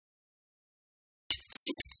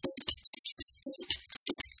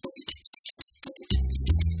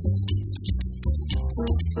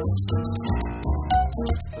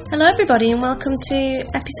Hello everybody and welcome to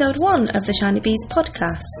episode 1 of the Shiny Bees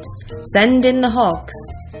podcast. Send in the Hogs.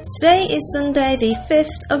 Today is Sunday the 5th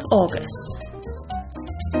of August.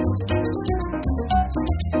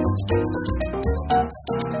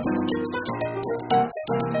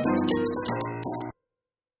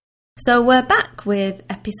 So we're back with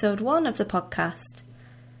episode 1 of the podcast.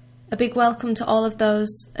 A big welcome to all of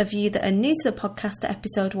those of you that are new to the podcast at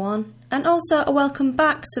episode 1, and also a welcome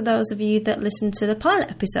back to those of you that listened to the pilot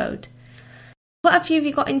episode. Quite a few of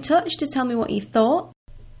you got in touch to tell me what you thought.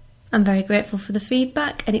 I'm very grateful for the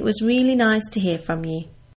feedback, and it was really nice to hear from you.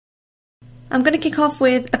 I'm going to kick off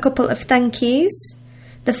with a couple of thank yous.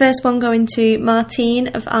 The first one going to Martine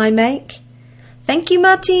of iMake. Thank you,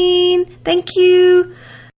 Martine! Thank you!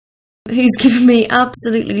 Who's given me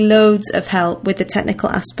absolutely loads of help with the technical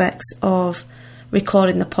aspects of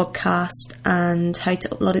recording the podcast and how to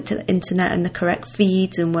upload it to the internet and the correct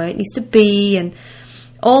feeds and where it needs to be and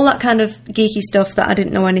all that kind of geeky stuff that I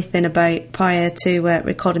didn't know anything about prior to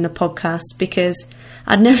recording the podcast, because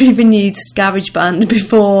I'd never even used GarageBand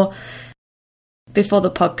before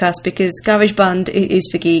the podcast, because GarageBand is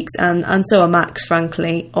for geeks and so are Macs,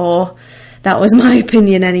 frankly, or that was my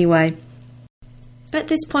opinion anyway. At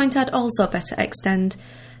this point, I'd also better extend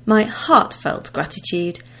my heartfelt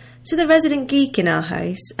gratitude to the resident geek in our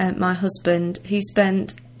house, my husband, who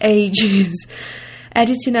spent ages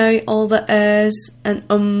editing out all the and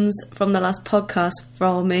ums from the last podcast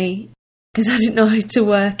for me, because I didn't know how to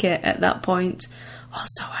work it at that point.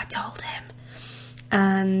 Also, I told him.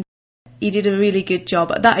 And he did a really good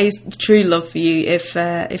job. That is true love for you, if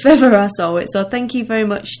ever I saw it. So thank you very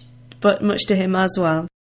much, but much to him as well.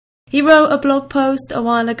 He wrote a blog post a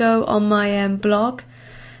while ago on my blog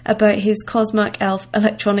about his Cosmac Elf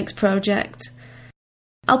electronics project.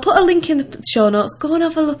 I'll put a link in the show notes. Go and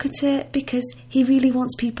have a look at it, because he really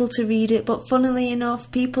wants people to read it. But funnily enough,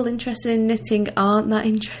 people interested in knitting aren't that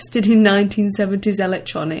interested in 1970s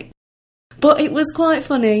electronics. But it was quite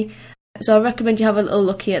funny, so I recommend you have a little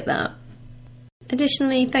looky at that.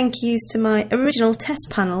 Additionally, thank yous to my original test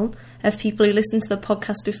panel of people who listened to the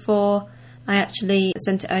podcast before I actually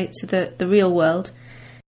sent it out to the real world.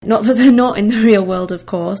 Not that they're not in the real world, of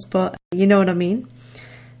course, but you know what I mean.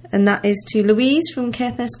 And that is to Louise from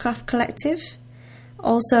Caithness Craft Collective.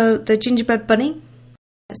 Also, the Gingerbread Bunny,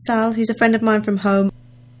 Sal, who's a friend of mine from home.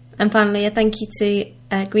 And finally, a thank you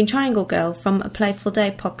to Green Triangle Girl from A Playful Day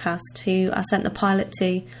podcast, who I sent the pilot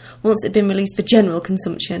to once it had been released for general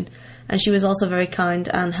consumption. And she was also very kind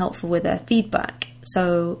and helpful with her feedback.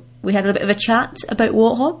 So we had a bit of a chat about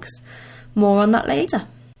warthogs. More on that later.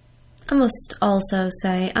 I must also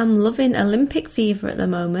say I'm loving Olympic fever at the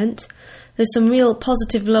moment. There's some real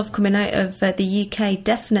positive love coming out of the UK,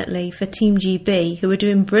 definitely, for Team GB, who are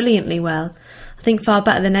doing brilliantly well. I think far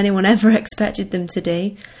better than anyone ever expected them to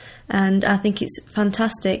do. And I think it's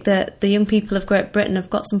fantastic that the young people of Great Britain have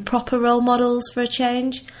got some proper role models for a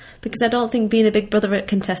change, because I don't think being a Big Brother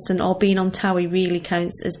contestant or being on Towie really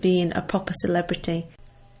counts as being a proper celebrity.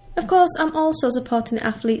 Of course, I'm also supporting the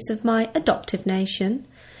athletes of my adoptive nation,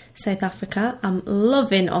 South Africa. I'm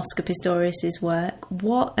loving Oscar Pistorius' work.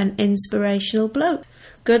 What an inspirational bloke.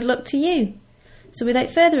 Good luck to you. So without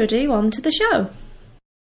further ado, on to the show.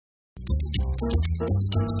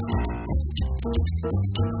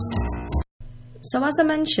 So as I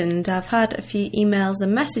mentioned, I've had a few emails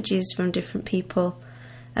and messages from different people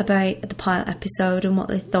about the pilot episode and what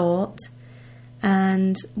they thought.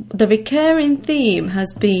 And the recurring theme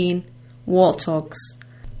has been warthogs.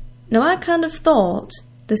 Now, I kind of thought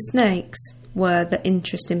the snakes were the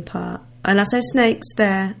interesting part. And I say snakes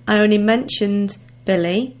there, I only mentioned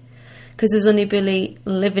Billy, because there's only Billy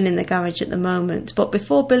living in the garage at the moment. But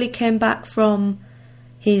before Billy came back from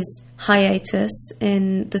his hiatus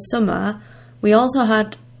in the summer, we also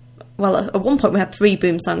had, well, at one point we had 3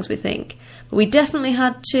 boom songs, we think. But we definitely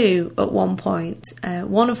had 2 at one point,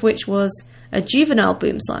 one of which was a juvenile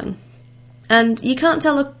boomslang. And you can't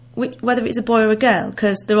tell whether it's a boy or a girl,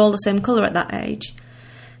 because they're all the same colour at that age.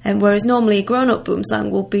 And whereas normally a grown-up boomslang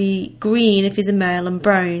will be green if he's a male and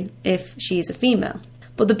brown if she is a female.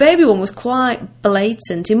 But the baby one was quite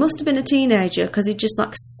blatant. He must have been a teenager, because he'd just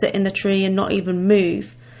sit in the tree and not even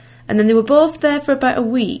move. And then they were both there for about a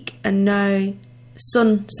week, and now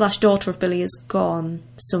son/daughter of Billy is gone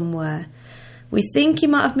somewhere. We think he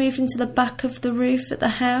might have moved into the back of the roof at the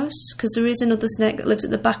house, because there is another snake that lives at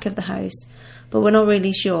the back of the house, but we're not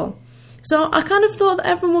really sure. So I kind of thought that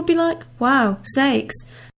everyone would be like, wow, snakes.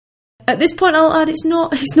 At this point, I'll add, it's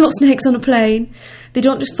not snakes on a plane. They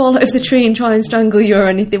don't just fall out of the tree and try and strangle you or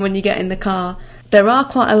anything when you get in the car. There are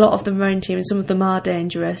quite a lot of them around here, and some of them are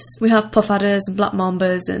dangerous. We have puff adders and black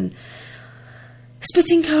mambas and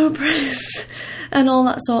spitting cobras and all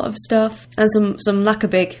that sort of stuff, and some lacquer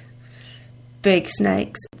big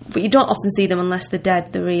snakes. But you don't often see them unless they're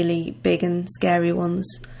dead, the really big and scary ones,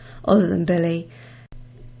 other than Billy.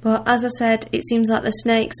 But as I said, it seems like the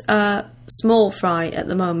snakes are small fry at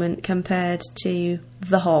the moment compared to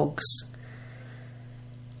the hogs.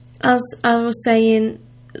 As I was saying,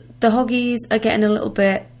 the hoggies are getting a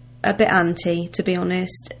bit anti, to be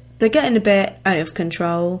honest. They're getting a bit out of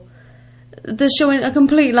control. They're showing a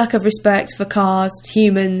complete lack of respect for cars,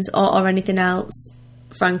 humans, or anything else,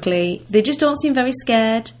 frankly. They just don't seem very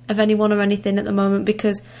scared of anyone or anything at the moment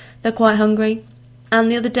because they're quite hungry.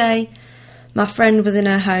 And the other day, my friend was in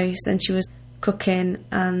her house and she was cooking,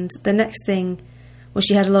 and the next thing was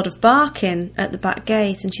she had a lot of barking at the back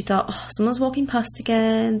gate, and she thought, oh, someone's walking past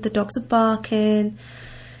again, the dogs are barking,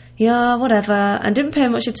 yeah, whatever, and didn't pay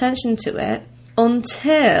much attention to it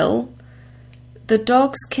until the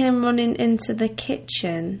dogs came running into the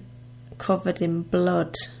kitchen covered in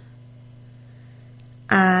blood.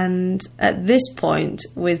 And at this point,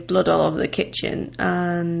 with blood all over the kitchen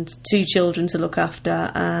and 2 children to look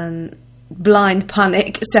after and blind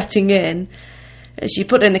panic setting in, she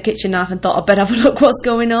put it in the kitchen knife and thought, I better have a look what's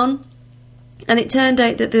going on. And it turned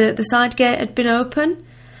out that the side gate had been open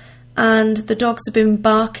and the dogs had been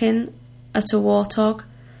barking at a warthog.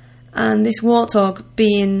 And this warthog,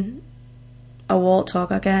 being a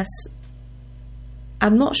warthog, I guess,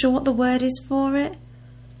 I'm not sure what the word is for it.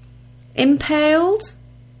 Impaled?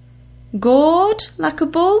 Gored like a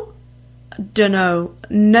bull? Dunno.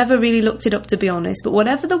 Never really looked it up, to be honest. But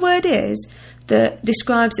whatever the word is that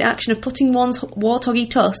describes the action of putting one's warthoggy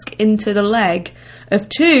tusk into the leg of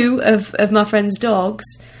 2 of my friend's dogs,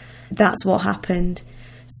 that's what happened.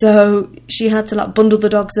 So she had to bundle the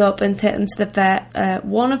dogs up and take them to the vet.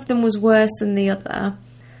 One of them was worse than the other,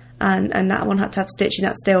 and that one had to have stitching,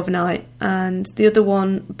 had to stay overnight. And the other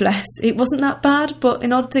one, bless, it wasn't that bad, but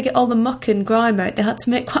in order to get all the muck and grime out, they had to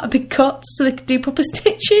make quite a big cut so they could do proper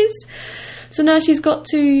stitches. So now she's got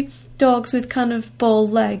 2 dogs with kind of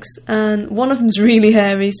bald legs, and one of them's really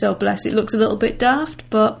hairy, so bless, it looks a little bit daft.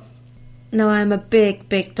 But now I am a big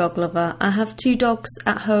dog lover. I have 2 dogs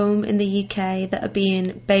at home in the UK that are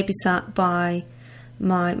being babysat by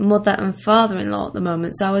my mother and father-in-law at the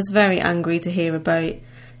moment, so I was very angry to hear about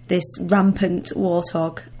this rampant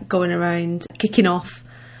warthog going around kicking off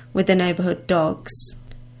with the neighbourhood dogs.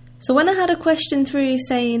 So when I had a question through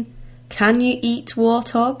saying, can you eat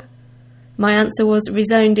warthog? My answer was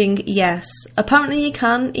resounding yes. Apparently you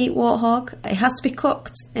can eat warthog. It has to be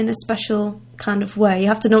cooked in a special kind of way. You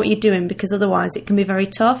have to know what you're doing because otherwise it can be very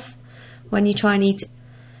tough when you try and eat it.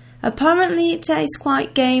 Apparently it tastes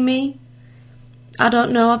quite gamey. I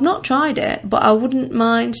don't know, I've not tried it, but I wouldn't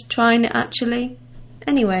mind trying it actually.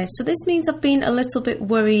 Anyway, so this means I've been a little bit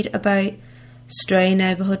worried about stray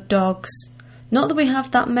neighbourhood dogs. Not that we have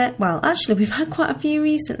that many, well actually we've had quite a few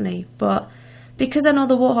recently, but because I know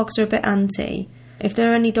the warthogs are a bit anti, if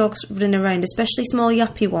there are any dogs running around, especially small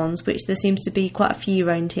yappy ones, which there seems to be quite a few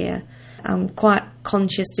around here, I'm quite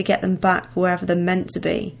conscious to get them back wherever they're meant to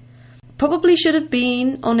be. Probably should have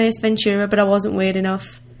been on Ace Ventura, but I wasn't weird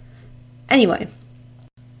enough. Anyway,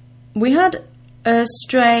 we had a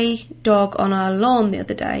stray dog on our lawn the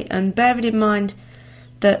other day, and bearing in mind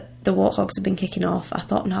that the warthogs have been kicking off, I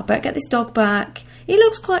thought, no, I better get this dog back. He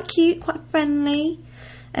looks quite cute, quite friendly.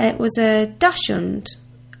 It was a dachshund,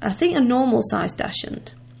 I think a normal sized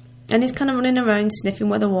dachshund, and he's kind of running around sniffing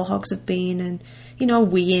where the warthogs have been and, you know,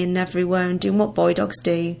 weeing everywhere and doing what boy dogs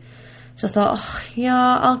do. So I thought, oh,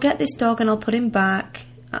 yeah, I'll get this dog and I'll put him back.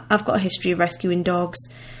 I've got a history of rescuing dogs.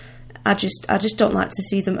 I just don't like to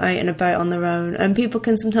see them out and about on their own, and people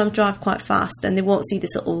can sometimes drive quite fast and they won't see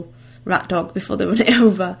this little rat dog before they run it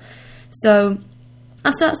over. So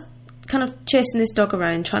I start kind of chasing this dog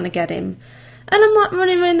around, trying to get him. And I'm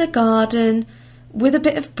running around the garden with a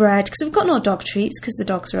bit of bread, because we've got no dog treats because the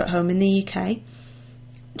dogs are at home in the UK.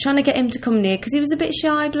 Trying to get him to come near because he was a bit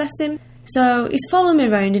shy, bless him. So he's following me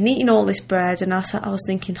around and eating all this bread, and I was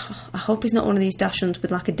thinking, oh, I hope he's not one of these dachshunds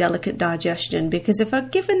with a delicate digestion, because if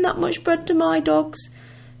I'd given that much bread to my dogs,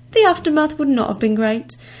 the aftermath would not have been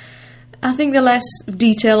great. I think the less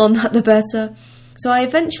detail on that, the better. So I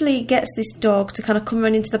eventually gets this dog to kind of come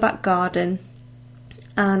around into the back garden,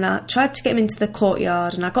 and I tried to get him into the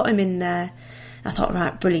courtyard, and I got him in there. I thought,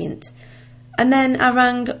 right, brilliant. And then I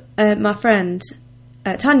rang my friend,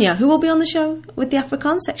 Tanya, who will be on the show with the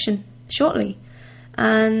Afrikaans section shortly.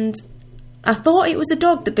 And I thought it was a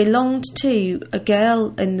dog that belonged to a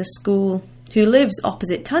girl in the school. who lives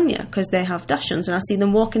opposite Tanya, because they have Dachshunds, and I see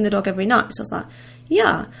them walking the dog every night. So I was like,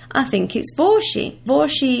 yeah, I think it's Vorshi.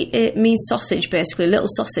 Vorshi, it means sausage, basically, little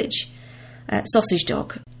sausage. Sausage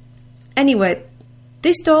dog. Anyway,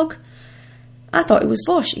 this dog, I thought it was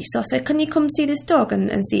Vorshi. So I said, can you come see this dog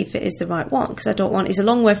and see if it is the right one? Because I don't want, he's a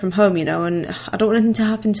long way from home, you know, and I don't want anything to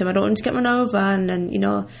happen to him. I don't want him to get run over, and you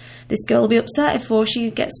know, this girl will be upset if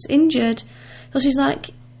Vorshi gets injured. So she's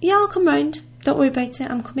like, yeah, I'll come round. Don't worry about it.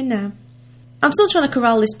 I'm coming now. I'm still trying to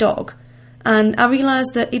corral this dog, and I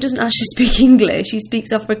realised that he doesn't actually speak English. He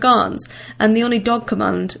speaks Afrikaans, and the only dog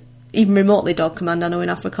command, even remotely dog command I know in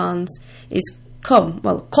Afrikaans, is come.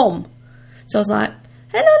 Well, come. So I was like,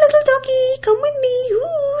 hello, little doggy, come with me.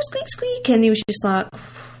 Ooh, squeak, squeak. And he was just like,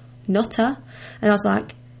 nutter. And I was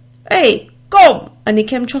like, hey, come. And he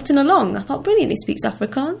came trotting along. I thought, brilliant, he speaks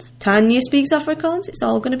Afrikaans. Tanya speaks Afrikaans. It's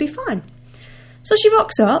all going to be fine. So she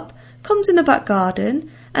rocks up, comes in the back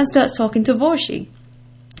garden, and starts talking to Vorshi.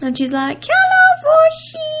 And she's like, hello,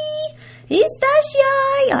 Vorshi. Is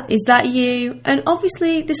that you? And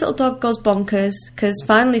obviously this little dog goes bonkers because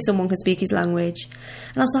finally someone can speak his language.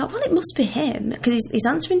 And I was like, well, it must be him because he's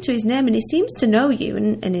answering to his name and he seems to know you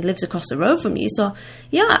and he lives across the road from you. So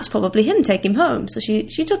yeah, it's probably him. Take him home. So she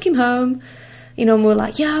took him home, you know, and we were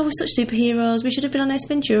like, yeah, we're such superheroes. We should have been on Ace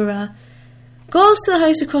Ventura. Goes to the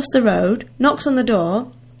house across the road, knocks on the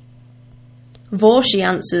door. Vorshi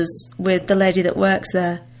answers with the lady that works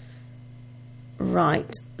there.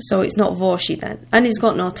 Right, so it's not Vorshi then. And he's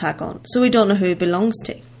got no tag on, so we don't know who he belongs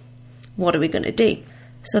to. What are we going to do?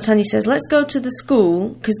 So Tanya says, let's go to the school,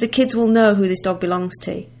 because the kids will know who this dog belongs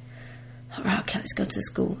to. All right, okay, let's go to the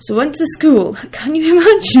school. So we went to the school. Can you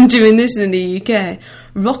imagine doing this in the UK?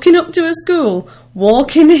 Rocking up to a school,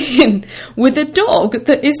 walking in with a dog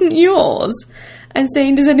that isn't yours, and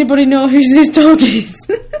saying, does anybody know who this dog is?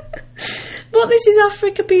 But this is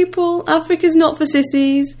Africa, people. Africa's not for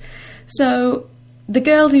sissies. So the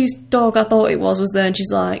girl whose dog I thought it was there, and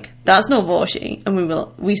she's like, that's not Vorshi.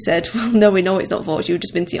 And we said, well, no, we know it's not Vorshi. We've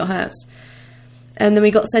just been to your house. And then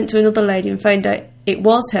we got sent to another lady and found out it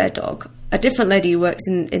was her dog, a different lady who works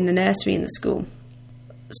in the nursery in the school.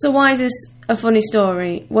 So why is this a funny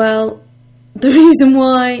story? Well, the reason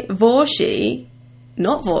why Vorshi,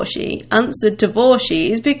 not Vorshi, answered to Vorshi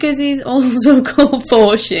is because he's also called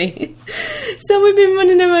Vorshi. So we've been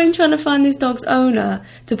running around trying to find this dog's owner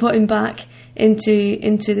to put him back into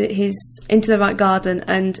the right garden,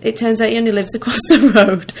 and it turns out he only lives across the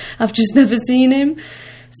road. I've just never seen him.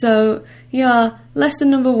 So yeah,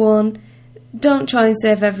 lesson number 1: don't try and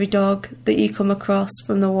save every dog that you come across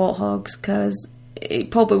from the warthogs, because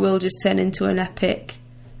it probably will just turn into an epic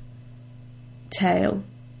tale.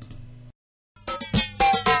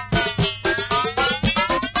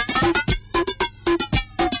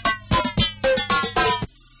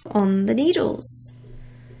 On the needles.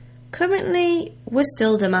 Currently, we're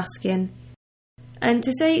still demasking. And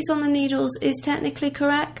to say it's on the needles is technically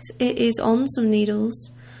correct. It is on some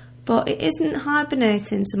needles, but it isn't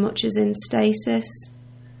hibernating so much as in stasis.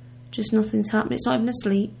 Just nothing's happening. It's not even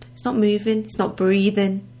asleep. It's not moving. It's not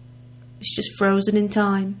breathing. It's just frozen in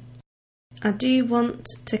time. I do want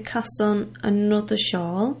to cast on another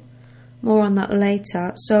shawl. More on that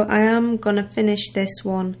later. So I am going to finish this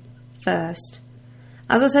one first.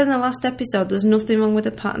 As I said in the last episode, there's nothing wrong with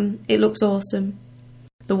the pattern. It looks awesome.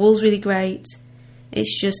 The wool's really great.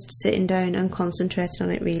 It's just sitting down and concentrating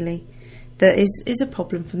on it, really, that is a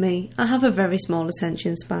problem for me. I have a very small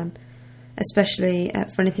attention span, especially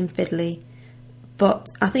for anything fiddly. But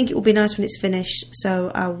I think it will be nice when it's finished,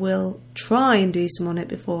 so I will try and do some on it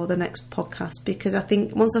before the next podcast, because I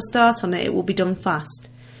think once I start on it, it will be done fast.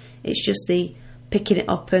 It's just the picking it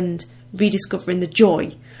up and rediscovering the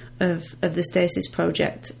joy of the Stasis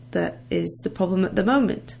project that is the problem at the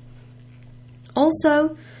moment.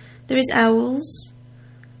 Also, there is owls.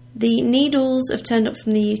 The needles have turned up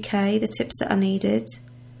from the UK, the tips that I needed.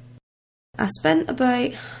 I spent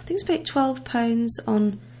about £12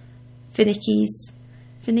 on finickies.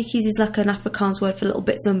 Finickies is like an Afrikaans word for little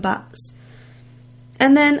bits and bats.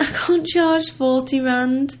 And then I can't charge 40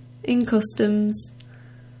 rand in customs.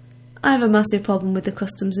 I have a massive problem with the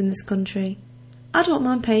customs in this country. I don't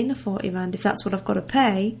mind paying the 40 rand if that's what I've got to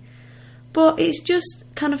pay, but it's just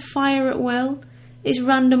kind of fire at will. It's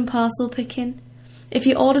random parcel picking. If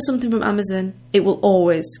you order something from Amazon, it will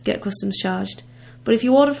always get customs charged. But if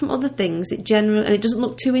you order from other things, and it doesn't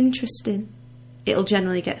look too interesting, it'll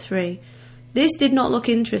generally get through. This did not look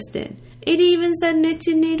interesting. It even said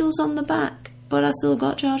knitting needles on the back, but I still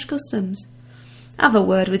got charged customs. Have a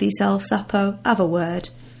word with yourself, Sapo. Have a word.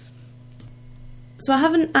 So I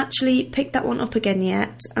haven't actually picked that one up again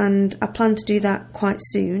yet, and I plan to do that quite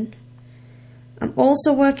soon. I'm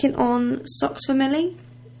also working on socks for Millie,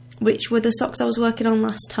 which were the socks I was working on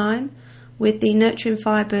last time with the Nurturing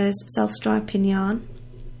Fibres self-striping yarn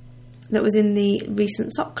that was in the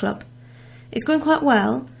recent sock club. It's going quite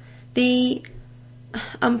well.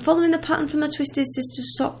 I'm following the pattern from the Twisted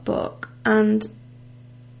Sisters sock book, and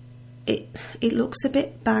it looks a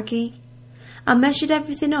bit baggy. I measured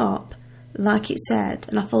everything up like it said,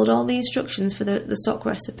 and I followed all the instructions for the sock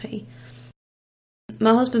recipe.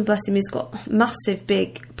 My husband, bless him, he's got massive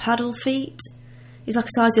big paddle feet. He's like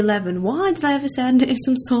a size 11. Why did I ever say I knitted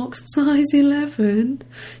some socks size 11?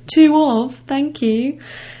 2 of, thank you.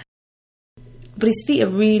 But his feet are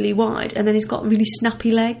really wide, and then he's got really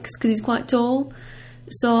snappy legs because he's quite tall.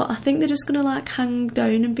 So I think they're just going to like hang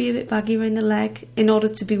down and be a bit baggy around the leg in order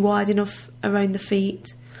to be wide enough around the feet.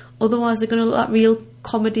 Otherwise they're going to look like real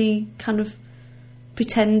comedy kind of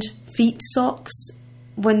pretend feet socks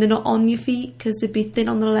when they're not on your feet, because they'd be thin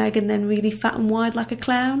on the leg and then really fat and wide like a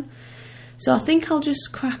clown. So I think I'll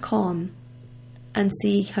just crack on and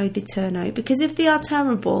see how they turn out, because if they are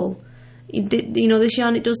terrible, you know, this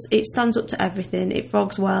yarn, it stands up to everything, it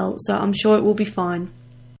frogs well, so I'm sure it will be fine.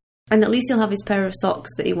 And at least he'll have his pair of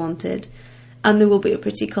socks that he wanted, and they will be a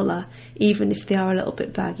pretty colour, even if they are a little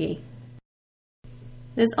bit baggy.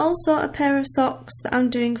 There's also a pair of socks that I'm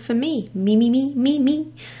doing for me.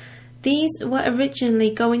 Me. These were originally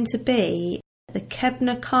going to be the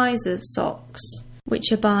Kebner Kaiser socks,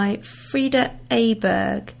 which are by Frida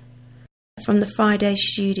Aberg from the Friday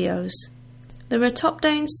Studios. They're a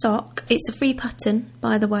top-down sock. It's a free pattern,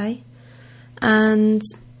 by the way. And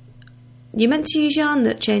you're meant to use yarn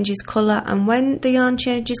that changes colour, and when the yarn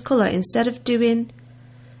changes colour, instead of doing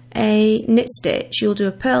a knit stitch, you'll do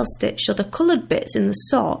a purl stitch, so the coloured bits in the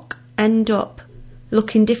sock end up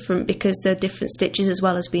looking different because they're different stitches as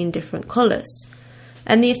well as being different colours.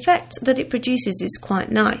 And the effect that it produces is quite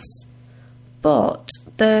nice. But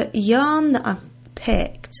the yarn that I've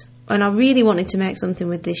picked, and I really wanted to make something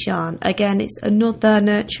with this yarn, again, it's another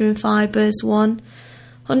Nurturing Fibres one,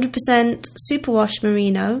 100% superwash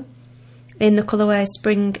merino in the colourway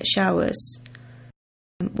Spring Showers,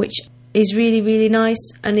 which is really, really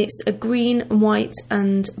nice, and it's a green, white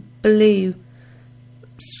and blue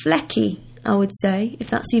flecky, I would say, if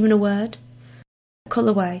that's even a word,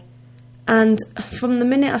 colourway. And from the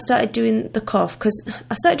minute I started doing the cuff, because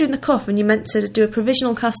I started doing the cuff and you're meant to do a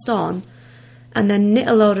provisional cast on and then knit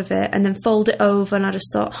a load of it and then fold it over, and I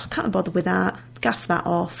just thought, I can't bother with that, gaff that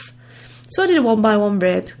off. So I did a 1x1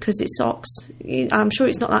 rib because it's socks. I'm sure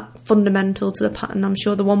it's not that fundamental to the pattern. I'm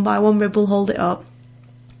sure the 1x1 rib will hold it up.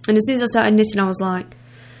 And as soon as I started knitting, I was like,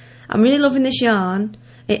 I'm really loving this yarn.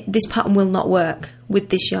 This pattern will not work with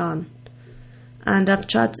this yarn. And I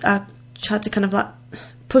tried to kind of like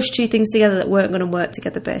push two things together that weren't going to work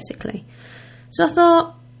together, basically. So I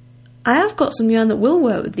thought, I have got some yarn that will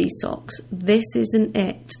work with these socks. This isn't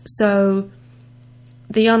it. So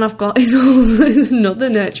the yarn I've got is also another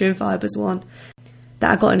Nurturing Fibres one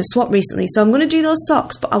that I got in a swap recently. So I'm going to do those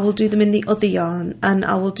socks, but I will do them in the other yarn, and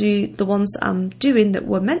I will do the ones that I'm doing that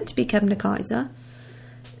were meant to be Kebner Kaiser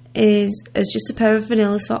as just a pair of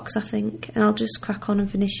vanilla socks, I think, and I'll just crack on and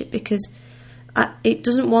finish it, because it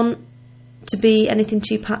doesn't want to be anything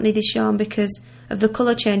too patterny, this yarn, because of the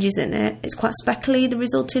colour changes in it. It's quite speckly, the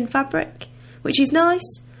resulting fabric, which is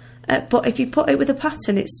nice, but if you put it with a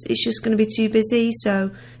pattern, it's just going to be too busy. So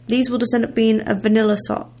these will just end up being a vanilla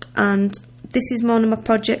sock, and this is one of my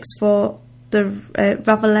projects for the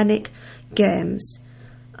Ravelinic Games.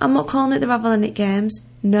 I'm not calling it the Ravelinic Games.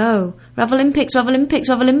 No. Ravelympics.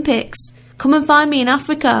 Come and find me in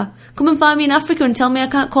Africa. Come and find me in Africa and tell me I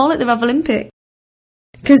can't call it the Ravelympics.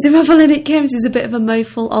 Because the Ravelinic Games is a bit of a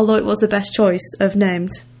mouthful, although it was the best choice of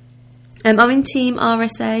names. I'm in Team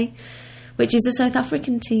RSA, which is a South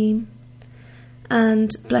African team.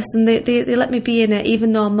 And bless them, they let me be in it,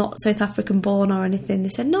 even though I'm not South African born or anything. They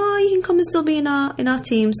said, no, you can come and still be in our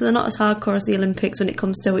team. So they're not as hardcore as the Olympics when it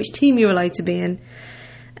comes to which team you're allowed to be in.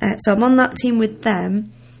 So I'm on that team with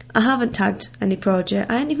them. I haven't tagged any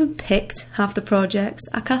project. I hadn't even picked half the projects.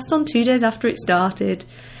 I cast on 2 days after it started,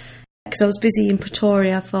 because I was busy in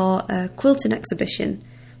Pretoria for a quilting exhibition,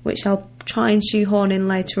 which I'll try and shoehorn in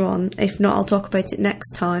later on. If not, I'll talk about it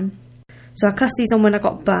next time. So I cast these on when I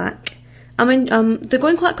got back. They're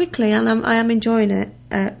going quite quickly, and I am enjoying it,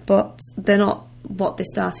 but they're not what they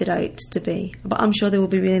started out to be. But I'm sure they will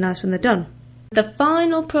be really nice when they're done. The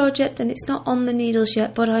final project, and it's not on the needles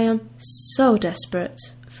yet, but I am so desperate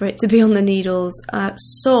for it to be on the needles. I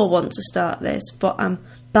so want to start this, but I'm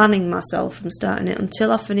banning myself from starting it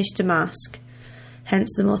until I've finished a mask. Hence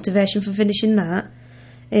the motivation for finishing that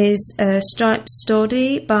is Striped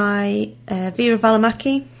Stody by Vera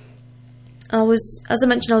Valimaki. as I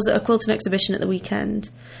mentioned, I was at a quilting exhibition at the weekend,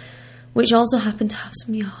 which also happened to have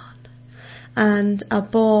some yarn. And I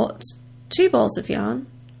bought 2 balls of yarn,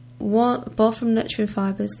 both from Nurturing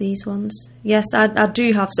Fibres, these ones. Yes, I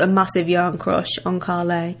do have a massive yarn crush on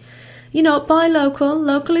Carlet. You know, buy local.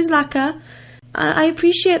 Local is lacquer. I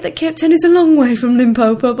appreciate that Cape Town is a long way from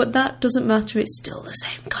Limpopo, but that doesn't matter. It's still the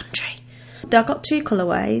same country. I've got 2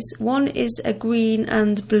 colourways. One is a green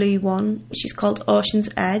and blue one, which is called Ocean's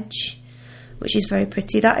Edge, which is very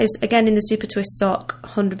pretty. That is, again, in the Super Twist sock,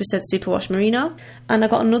 100% superwash merino. And I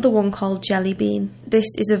got another one called Jelly Bean. This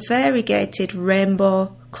is a variegated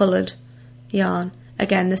rainbow coloured yarn.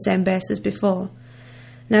 Again, the same base as before.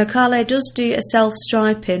 Now, Carlet does do a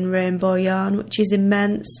self-striping rainbow yarn, which is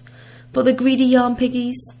immense. But the greedy yarn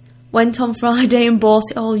piggies went on Friday and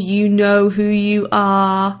bought it all. You know who you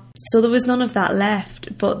are. So there was none of that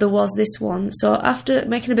left, but there was this one. So after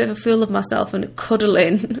making a bit of a fool of myself and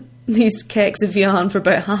cuddling these cakes of yarn for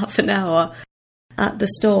about half an hour at the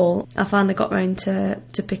stall, I finally got round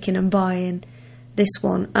to picking and buying this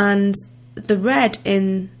one. And the red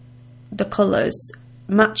in the colours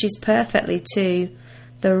matches perfectly to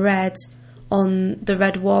the red on the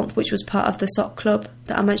Red Warmth, which was part of the sock club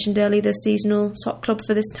that I mentioned earlier, the seasonal sock club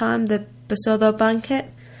for this time, the Basotho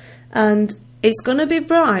Blanket. And it's going to be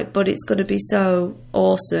bright, but it's going to be so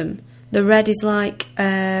awesome. The red is like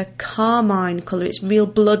a carmine colour. It's real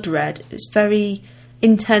blood red. It's very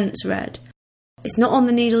intense red. It's not on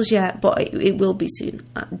the needles yet, but it will be soon,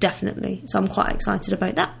 definitely. So I'm quite excited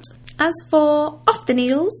about that. As for off the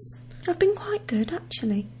needles, I've been quite good,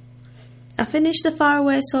 actually. I finished the Far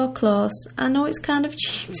Away So Close. I know it's kind of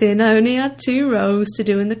cheating. I only had 2 rows to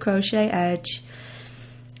do in the crochet edge.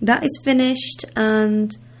 That is finished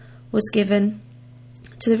and was given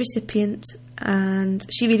to the recipient, and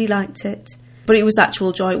she really liked it. But it was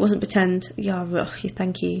actual joy. It wasn't pretend,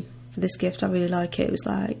 thank you for this gift, I really like it. It was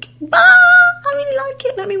like, I really like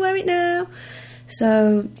it, let me wear it now.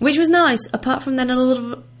 So, which was nice. Apart from then, a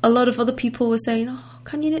lot of other people were saying, oh,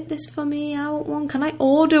 can you knit this for me? I want one. Can I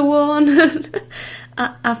order one?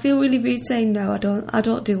 I feel really rude saying no. I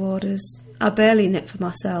don't do orders. I barely knit for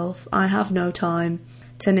myself. I have no time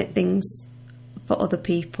to knit things for other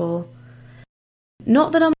people.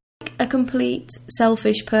 Not that I'm like a complete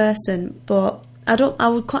selfish person, but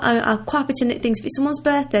I'm quite happy to knit things. If it's someone's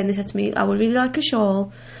birthday and they said to me, I would really like a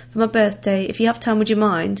shawl for my birthday, if you have time, would you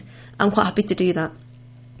mind? I'm quite happy to do that.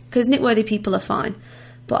 Because knitworthy people are fine.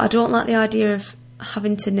 But I don't like the idea of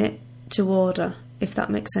having to knit to order, if that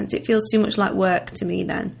makes sense. It feels too much like work to me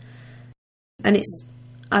then. And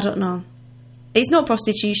I don't know. It's not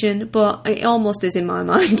prostitution, but it almost is in my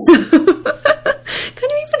mind. So, can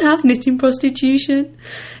you even have knitting prostitution?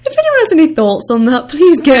 If anyone has any thoughts on that,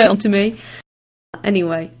 please get on to me.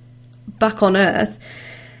 Anyway, back on Earth.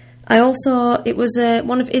 It was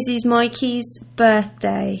one of Izzy's Mikey's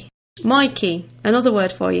birthday. Mikey, another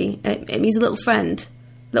word for you. It means a little friend,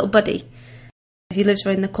 little buddy. He lives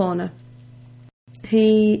right in the corner.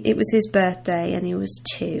 It was his birthday and he was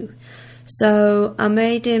 2. So I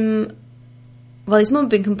made him. Well, his mum had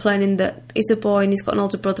been complaining that he's a boy and he's got an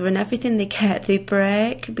older brother and everything they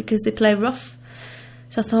break because they play rough.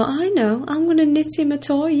 So I thought, I know, I'm going to knit him a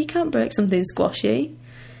toy. You can't break something squashy.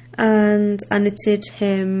 And I knitted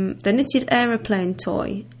him the Knitted Aeroplane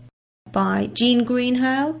toy by Jean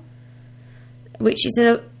Greenhow, which is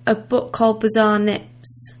a book called Bizarre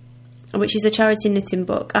Knits, which is a charity knitting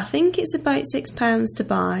book. I think it's about £6 to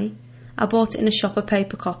buy. I bought it in a shop, a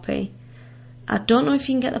paper copy. I don't know if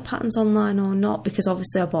you can get the patterns online or not, because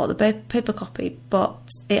obviously I bought the paper copy, but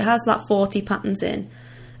it has like 40 patterns in.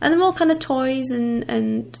 And they're all kind of toys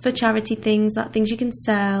and for charity things, like things you can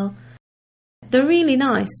sell. They're really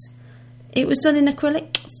nice. It was done in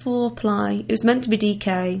acrylic 4-ply. It was meant to be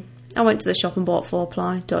DK. I went to the shop and bought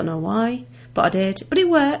 4-ply. Don't know why, but I did. But it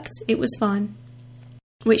worked. It was fine.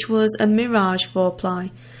 Which was a Mirage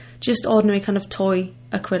 4-ply. Just ordinary kind of toy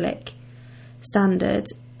acrylic. Standard.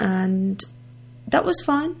 And that was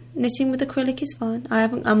fine. Knitting with acrylic is fine.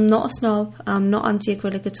 I'm not a snob. I'm not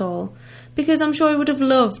anti-acrylic at all. Because I'm sure I would have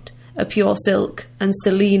loved a Pure Silk and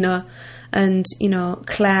Stellina and,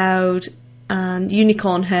 Cloud and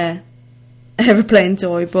Unicorn Hair aeroplane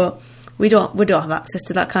toy, but we don't have access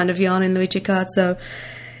to that kind of yarn in Luigi Card. So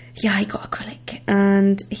yeah, I got acrylic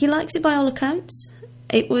and he likes it by all accounts.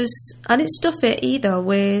 I didn't stuff it either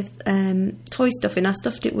with toy stuffing. I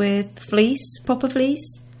stuffed it with fleece, proper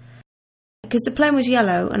fleece, because the plane was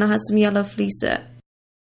yellow and I had some yellow fleece that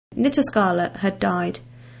Knitter Scarlet had dyed,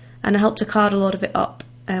 and I helped her card a lot of it up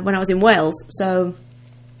when I was in Wales. So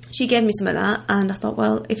she gave me some of that and I thought,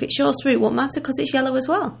 well, if it shows through, it won't matter because it's yellow as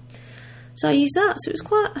well. So I used that. So it was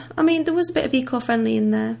quite... I mean, there was a bit of eco-friendly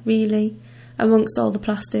in there, really, amongst all the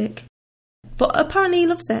plastic. But apparently he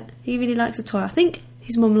loves it. He really likes the toy. I think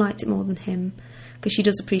his mum liked it more than him, because she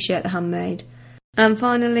does appreciate the handmade. And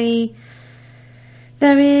finally,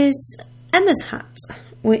 there is Emma's hat,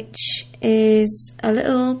 which is a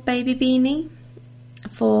little baby beanie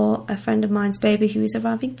for a friend of mine's baby who is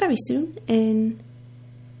arriving very soon, in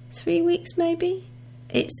 3 weeks maybe.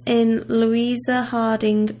 It's in Louisa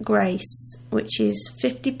Harding Grace, which is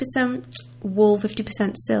 50% wool,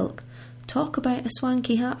 50% silk. Talk about a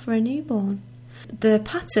swanky hat for a newborn. The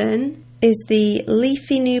pattern is the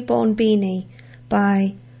Leafy Newborn Beanie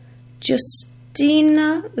by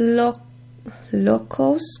Justina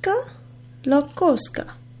Lokoska?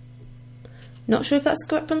 Not sure if that's the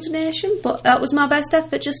correct pronunciation, but that was my best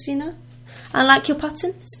effort, Justina. I like your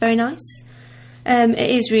pattern. It's very nice. It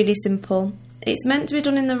is really simple. It's meant to be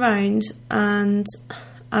done in the round, and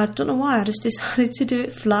I don't know why, I just decided to do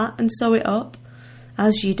it flat and sew it up,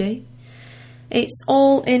 as you do. It's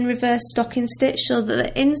all in reverse stocking stitch, so that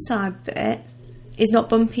the inside bit is not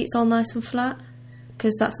bumpy, it's all nice and flat,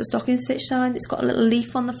 because that's the stocking stitch side. It's got a little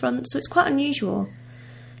leaf on the front, so it's quite unusual.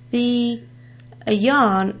 The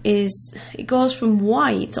yarn it goes from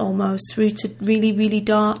white almost through to really, really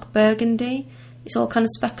dark burgundy. It's all kind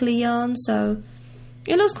of speckly yarn, so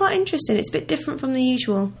it looks quite interesting. It's a bit different from the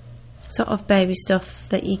usual sort of baby stuff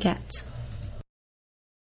that you get.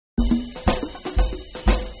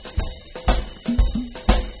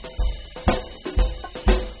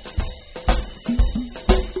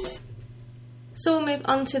 So we'll move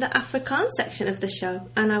on to the Afrikaans section of the show,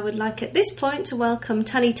 and I would like at this point to welcome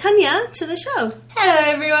Tanya to the show.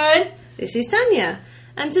 Hello everyone! This is Tanya,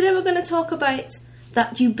 and today we're going to talk about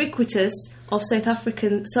that ubiquitous of South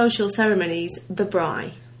African social ceremonies, the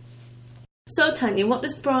braai. So Tanya, what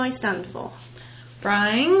does braai stand for?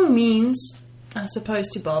 Braaiing means, I suppose,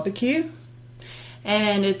 to barbecue,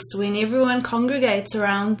 and it's when everyone congregates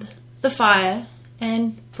around the fire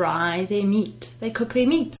and braai their meat. They cook their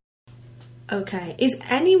meat. Okay, is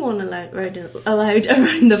anyone allowed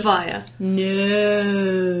around the fire?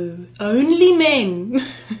 No, only men.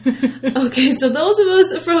 Okay, so those of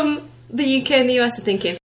us from the UK and the US are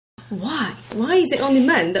thinking, why? Why is it only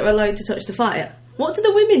men that are allowed to touch the fire? What do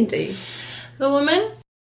the women do? The women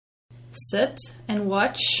sit and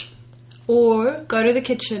watch or go to the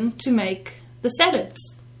kitchen to make the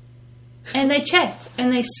salads. And they chat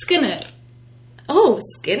and they skinner. Oh,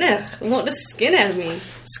 skinner. What does skinner mean?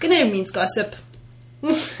 Skinner means gossip.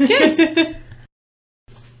 Good.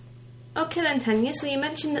 Okay then, Tanya, so you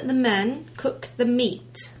mentioned that the men cook the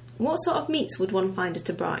meat. What sort of meats would one find at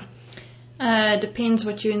a braai? Depends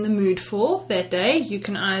what you're in the mood for that day. You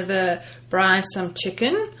can either braai some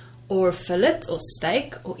chicken or fillet or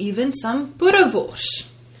steak or even some boerewors.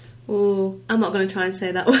 Oh, I'm not going to try and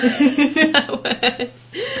say that word.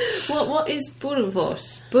 What is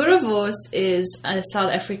boerewors? Boerewors is a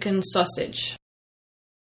South African sausage.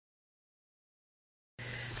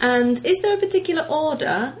 And is there a particular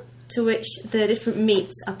order to which the different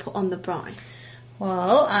meats are put on the braai?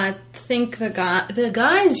 Well, I think the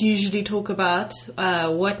guys usually talk about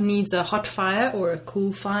what needs a hot fire or a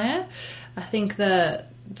cool fire. I think the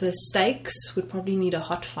steaks would probably need a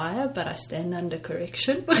hot fire, but I stand under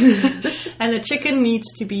correction. And the chicken needs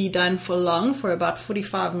to be done for about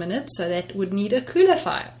 45 minutes, so that would need a cooler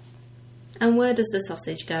fire. And where does the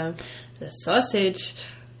sausage go? The sausage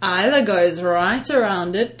either goes right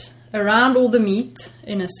around all the meat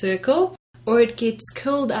in a circle, or it gets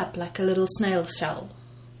curled up like a little snail shell.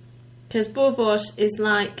 Because boerewors is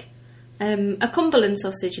like a Cumberland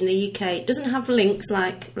sausage in the UK. It doesn't have links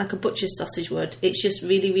like a butcher's sausage would. It's just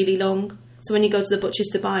really, really long. So when you go to the butcher's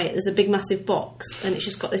to buy it, there's a big massive box and it's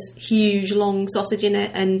just got this huge long sausage in it,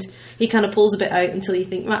 and he kind of pulls a bit out until you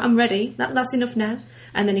think, right, I'm ready, that's enough now.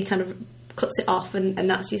 And then he kind of cuts it off and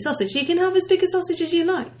that's your sausage. You can have as big a sausage as you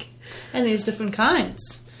like. And there's different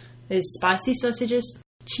kinds. There's spicy sausages,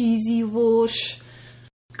 cheesy wors,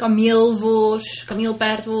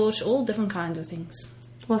 kameelperdwors, all different kinds of things.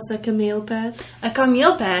 What's a kameelperd? A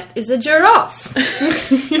kameelperd is a giraffe.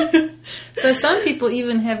 So some people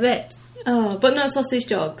even have that. Oh, but no sausage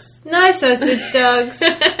dogs. No sausage dogs.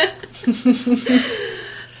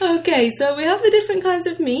 Okay, so we have the different kinds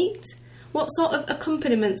of meat. What sort of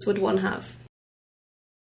accompaniments would one have?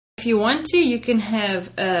 If you want to, you can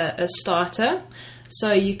have a starter.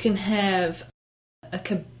 So you can have a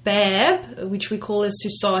kebab, which we call a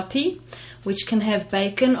susati, which can have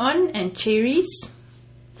bacon on and cherries.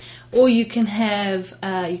 Or you can have,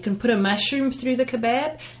 you can put a mushroom through the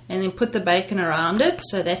kebab and then put the bacon around it.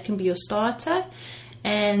 So that can be your starter.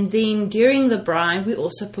 And then during the braai, we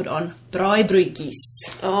also put on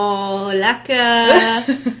braaibroodjies. Oh,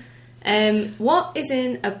 lekker! What is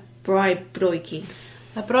in a braaibroodjie?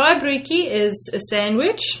 A braaibroodjie is a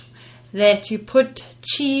sandwich that you put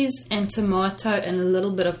cheese and tomato and a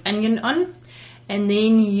little bit of onion on, and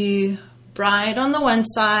then you braai it on the one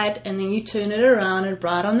side, and then you turn it around and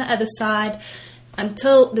braai it on the other side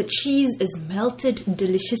until the cheese is melted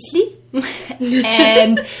deliciously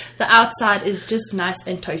and the outside is just nice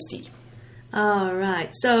and toasty. Oh,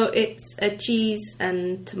 right. So it's a cheese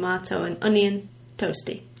and tomato and onion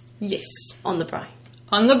toasty. Yes. On the braai.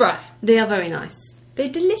 On the braai. They are very nice. They're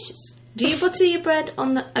delicious. Do you butter your bread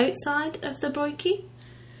on the outside of the broodjie?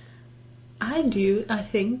 I do, I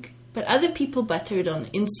think. But other people butter it on the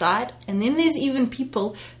inside. And then there's even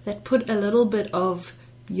people that put a little bit of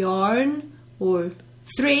yarn or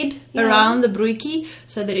thread around the broodjie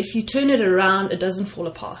so that if you turn it around, it doesn't fall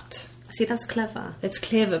apart. See, that's clever. That's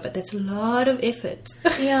clever, but that's a lot of effort.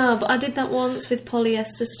 Yeah, but I did that once with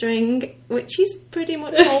polyester string, which is pretty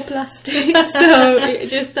much all plastic, so it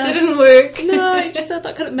just didn't work. No, it just had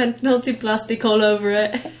that kind of melted plastic all over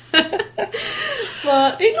it.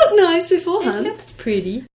 But it looked nice beforehand. It looked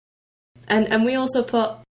pretty. And we also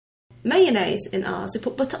put mayonnaise in ours. We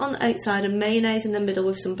put butter on the outside and mayonnaise in the middle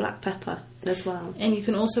with some black pepper as well. And you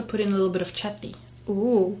can also put in a little bit of chutney.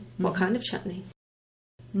 Ooh, what kind of chutney?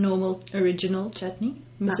 Normal, original chutney.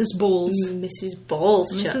 Mrs. Ball's. Mrs. Ball's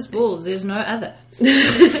chutney. Mrs. Ball's, there's no other.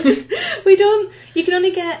 We don't... You can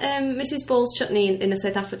only get Mrs. Ball's chutney in a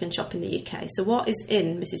South African shop in the UK. So what is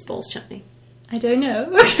in Mrs. Ball's chutney? I don't know.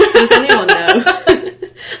 Does anyone know?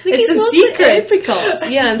 I think it's some secret. Apricots.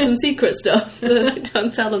 Yeah, and some secret stuff that they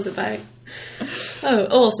don't tell us about. Oh,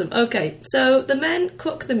 awesome. Okay, so the men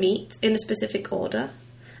cook the meat in a specific order,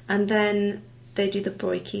 and then they do the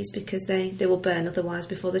broodjies because they will burn otherwise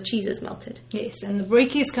before the cheese is melted. Yes, and the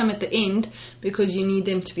broodjies come at the end because you need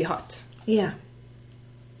them to be hot. Yeah.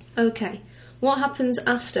 Okay. What happens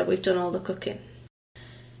after we've done all the cooking?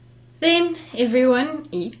 Then everyone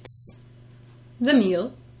eats the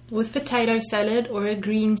meal with potato salad or a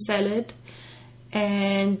green salad,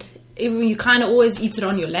 and you kind of always eat it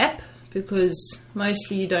on your lap because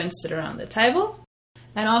mostly you don't sit around the table.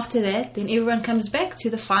 And after that, then everyone comes back to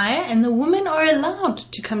the fire, and the women are allowed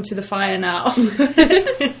to come to the fire now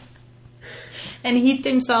and heat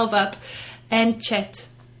themselves up and chat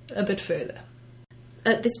a bit further.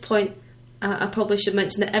 At this point, I probably should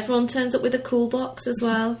mention that everyone turns up with a cool box as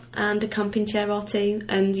well, and a camping chair or two,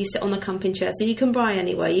 and you sit on the camping chair, so you can braai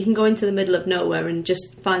anywhere. You can go into the middle of nowhere and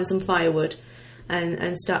just find some firewood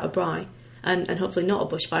and start a braai, and hopefully not a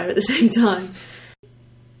bushfire at the same time.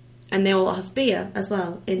 And they all have beer as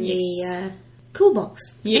well in the cool box.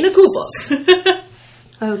 Yes. In the cool box.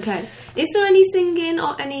 Okay. Is there any singing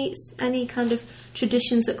or any kind of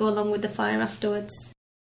traditions that go along with the fire afterwards?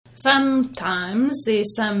 Sometimes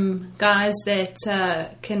there's some guys that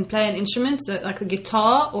can play an instrument, like a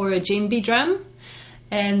guitar or a djembe drum,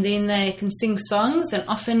 and then they can sing songs, and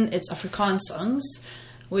often it's Afrikaans songs,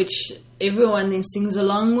 which everyone then sings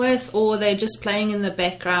along with, or they're just playing in the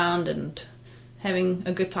background and having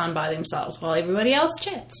a good time by themselves while everybody else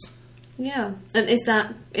chats. Yeah. And is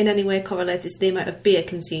that in any way correlated to the amount of beer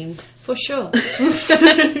consumed? For sure.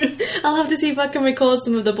 I'll have to see if I can record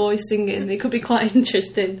some of the boys singing. It could be quite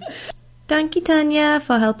interesting. Thank you, Tanya,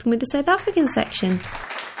 for helping with the South African section.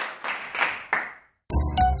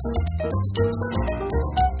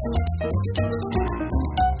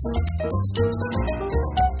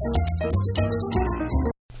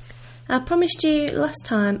 I promised you last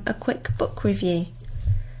time a quick book review.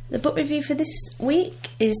 The book review for this week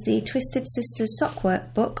is the Twisted Sisters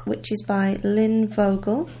Sockwork book, which is by Lynn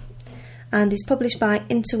Vogel and is published by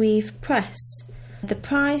Interweave Press. The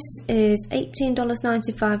price is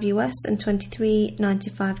 $18.95 US and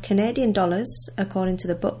 $23.95 Canadian dollars, according to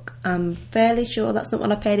the book. I'm fairly sure that's not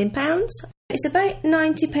what I paid in pounds. It's about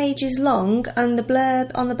 90 pages long, and the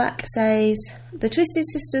blurb on the back says, "The Twisted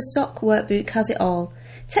Sisters Sock Workbook has it all.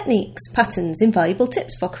 Techniques, patterns, invaluable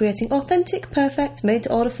tips for creating authentic, perfect,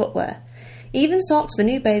 made-to-order footwear. Even socks for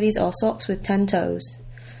new babies or socks with 10 toes."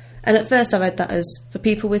 And at first I read that as for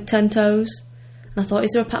people with 10 toes. And I thought,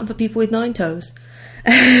 is there a pattern for people with 9 toes?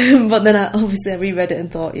 But then I reread it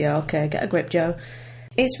and thought, yeah, okay, get a grip, Joe.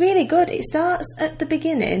 It's really good. It starts at the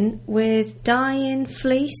beginning with dyeing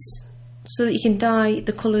fleece so that you can dye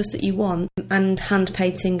the colours that you want, and hand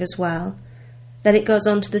painting as well. Then it goes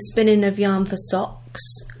on to the spinning of yarn for socks,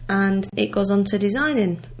 and it goes on to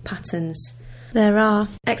designing patterns. There are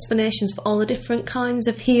explanations for all the different kinds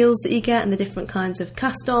of heels that you get, and the different kinds of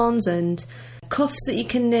cast-ons and cuffs that you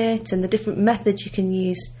can knit, and the different methods you can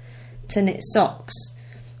use to knit socks.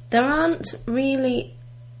 there aren't really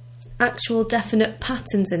actual definite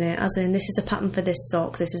patterns in it, as in this is a pattern for this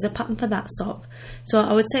sock, this is a pattern for that sock. So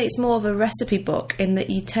I would say it's more of a recipe book in that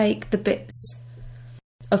you take the bits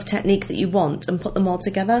of technique that you want and put them all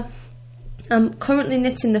together. I'm currently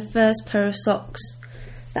knitting the first pair of socks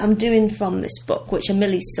that I'm doing from this book, which are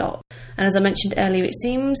Millie's socks. And as I mentioned earlier, it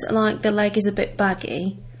seems like the leg is a bit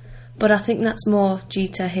baggy, but I think that's more due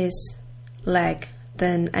to his leg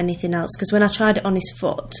than anything else, because when I tried it on his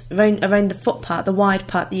foot, around the foot part, the wide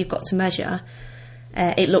part that you've got to measure,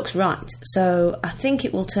 it looks right. So I think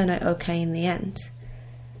it will turn out okay in the end.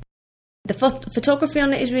 The photography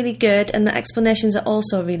on it is really good, and the explanations are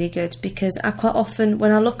also really good, because I quite often,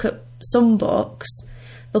 when I look at some books,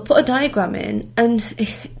 they'll put a diagram in, and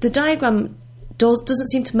the diagram doesn't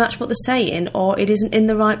seem to match what they're saying, or it isn't in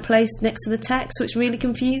the right place next to the text, so it's really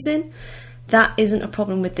confusing. That isn't a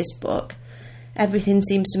problem with this book. Everything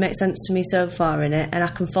seems to make sense to me so far in it, and I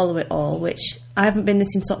can follow it all, which I haven't been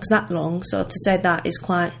knitting socks that long, so to say that is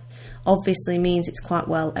quite obviously means it's quite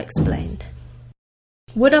well explained.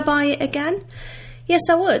 Would I buy it again? Yes,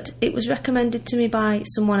 I would. It was recommended to me by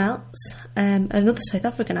someone else, another South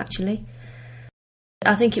African actually.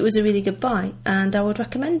 I think it was a really good buy, and I would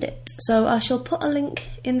recommend it. So I shall put a link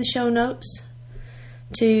in the show notes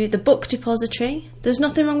to the book depository. There's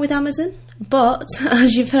nothing wrong with Amazon, but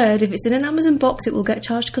as you've heard, if it's in an Amazon box, it will get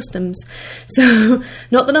charged customs. So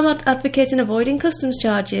not that I'm advocating avoiding customs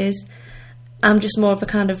charges, I'm just more of a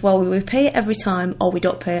kind of, well, we pay it every time or we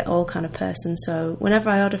don't pay it all kind of person. So whenever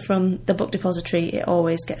I order from the book depository, it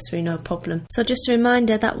always gets through no problem. So just a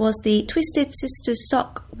reminder, that was the Twisted Sisters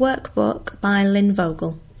Sock Workbook by Lynn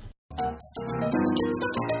Vogel.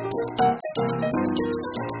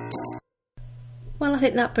 Well, I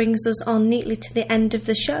think that brings us on neatly to the end of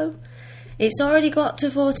the show. It's already got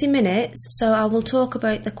to 40 minutes, so I will talk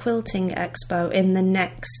about the Quilting Expo in the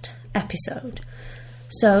next episode.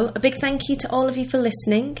 So, a big thank you to all of you for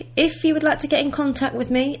listening. If you would like to get in contact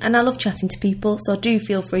with me, and I love chatting to people, so do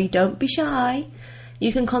feel free, don't be shy.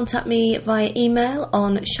 You can contact me via email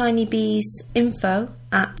on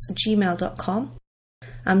shinybeesinfo@gmail.com.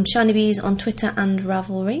 I'm shinybees on Twitter and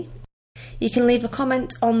Ravelry. You can leave a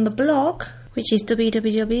comment on the blog, which is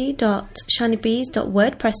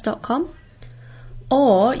www.shinybees.wordpress.com.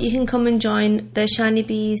 Or you can come and join the Shiny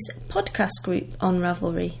Bees podcast group on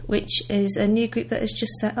Ravelry, which is a new group that is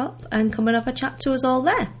just set up, and come and have a chat to us all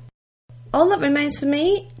there. All that remains for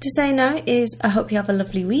me to say now is I hope you have a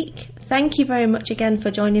lovely week. Thank you very much again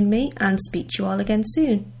for joining me, and speak to you all again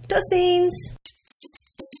soon. Dusines!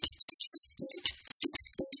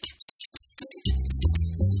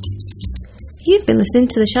 You've been listening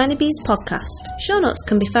to the Shiny Bees podcast. Show notes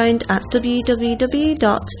can be found at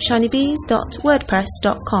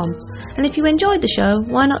www.shinybees.wordpress.com. And if you enjoyed the show,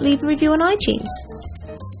 why not leave a review on iTunes?